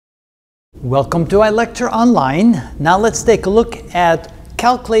Welcome to iLecture Online. Now let's take a look at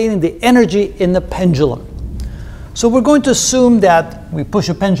calculating the energy in the pendulum. So we're going to assume that we push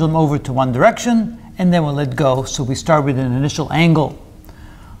a pendulum over to one direction and then we'll let go. So we start with an initial angle.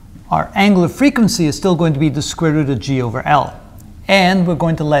 Our angular frequency is still going to be the square root of g over L. And we're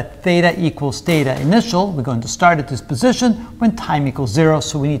going to let theta equals theta initial. We're going to start at this position when time equals 0.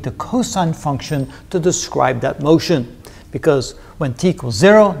 So we need the cosine function to describe that motion. Because when t equals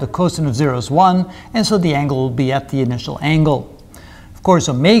 0, the cosine of 0 is 1, and so the angle will be at the initial angle. Of course,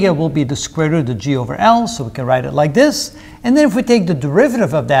 omega will be the square root of g over L, so we can write it like this. And then if we take the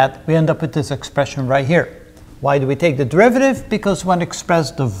derivative of that, we end up with this expression right here. Why do we take the derivative? Because we want to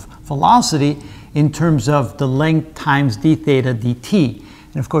express the velocity in terms of the length times d theta dt.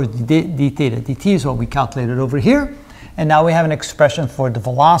 And of course, d theta dt is what we calculated over here. And now we have an expression for the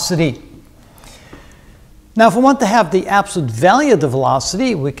velocity. Now, if we want to have the absolute value of the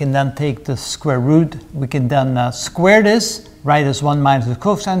velocity, we can then take the square root. We can then square this, write as 1 minus the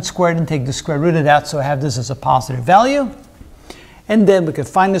cosine squared, and take the square root of that, so I have this as a positive value. And then we can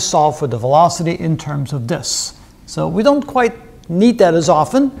finally solve for the velocity in terms of this. So we don't quite need that as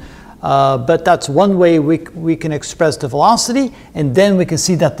often, but that's one way we can express the velocity. And then we can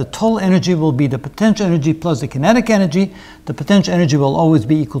see that the total energy will be the potential energy plus the kinetic energy. The potential energy will always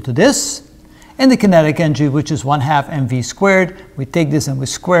be equal to this. And the kinetic energy, which is 1/2 mv squared. We take this and we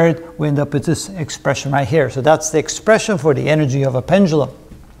square it, we end up with this expression right here. So that's the expression for the energy of a pendulum.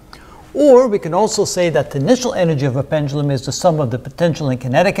 Or we can also say that the initial energy of a pendulum is the sum of the potential and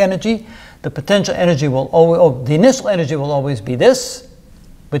kinetic energy. The potential energy will always, the initial energy will always be this,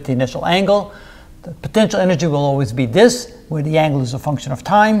 with the initial angle. The potential energy will always be this, where the angle is a function of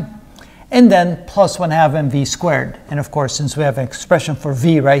time. And then plus 1/2 mv squared. And of course, since we have an expression for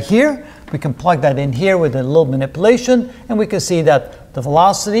v right here, we can plug that in here with a little manipulation, and we can see that the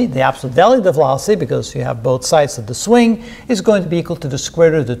velocity, the absolute value of the velocity, because you have both sides of the swing, is going to be equal to the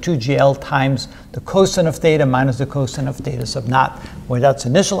square root of the 2gl times the cosine of theta minus the cosine of theta sub naught, where that's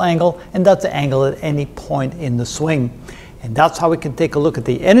initial angle, and that's the angle at any point in the swing. And that's how we can take a look at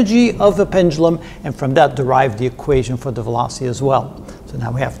the energy of the pendulum, and from that derive the equation for the velocity as well. So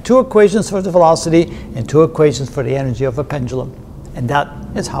now we have 2 equations for the velocity and 2 equations for the energy of a pendulum. And that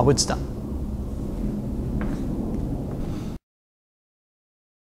is how it's done.